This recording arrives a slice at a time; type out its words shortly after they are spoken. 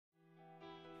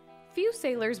Few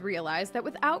sailors realized that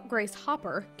without Grace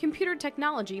Hopper, computer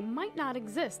technology might not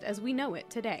exist as we know it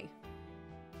today.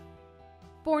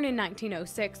 Born in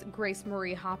 1906, Grace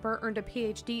Marie Hopper earned a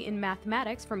PhD in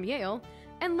mathematics from Yale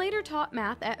and later taught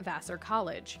math at Vassar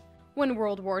College. When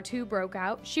World War II broke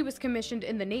out, she was commissioned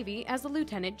in the Navy as a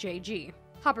Lieutenant JG.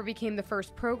 Hopper became the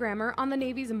first programmer on the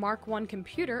Navy's Mark I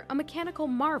computer, a mechanical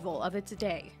marvel of its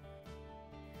day.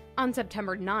 On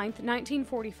September 9,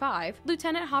 1945,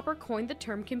 Lieutenant Hopper coined the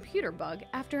term computer bug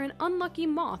after an unlucky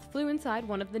moth flew inside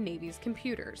one of the Navy's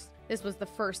computers. This was the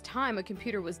first time a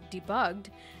computer was debugged,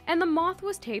 and the moth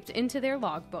was taped into their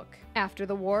logbook. After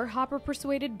the war, Hopper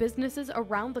persuaded businesses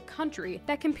around the country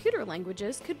that computer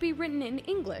languages could be written in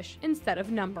English instead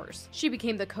of numbers. She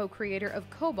became the co-creator of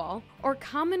COBOL, or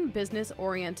Common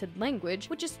Business-Oriented Language,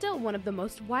 which is still one of the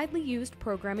most widely used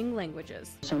programming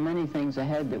languages. So many things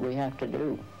ahead that we have to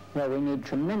do, where we need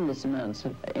tremendous amounts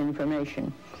of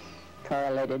information,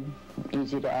 correlated,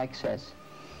 easy to access.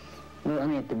 We're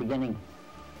only at the beginning.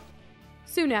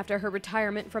 Soon after her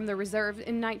retirement from the reserve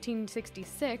in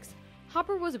 1966,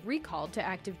 Hopper was recalled to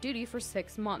active duty for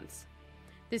 6 months.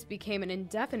 This became an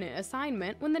indefinite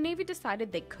assignment when the Navy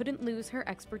decided they couldn't lose her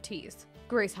expertise.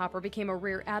 Grace Hopper became a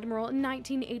Rear Admiral in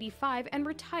 1985 and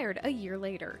retired a year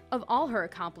later. Of all her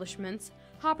accomplishments,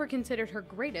 Hopper considered her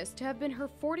greatest to have been her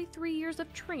 43 years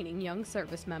of training young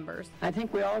service members. I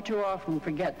think we all too often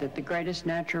forget that the greatest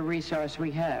natural resource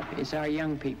we have is our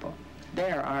young people.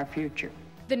 They're our future.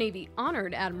 The Navy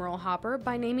honored Admiral Hopper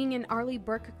by naming an Arleigh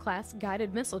Burke-class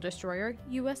guided missile destroyer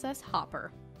USS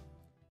Hopper.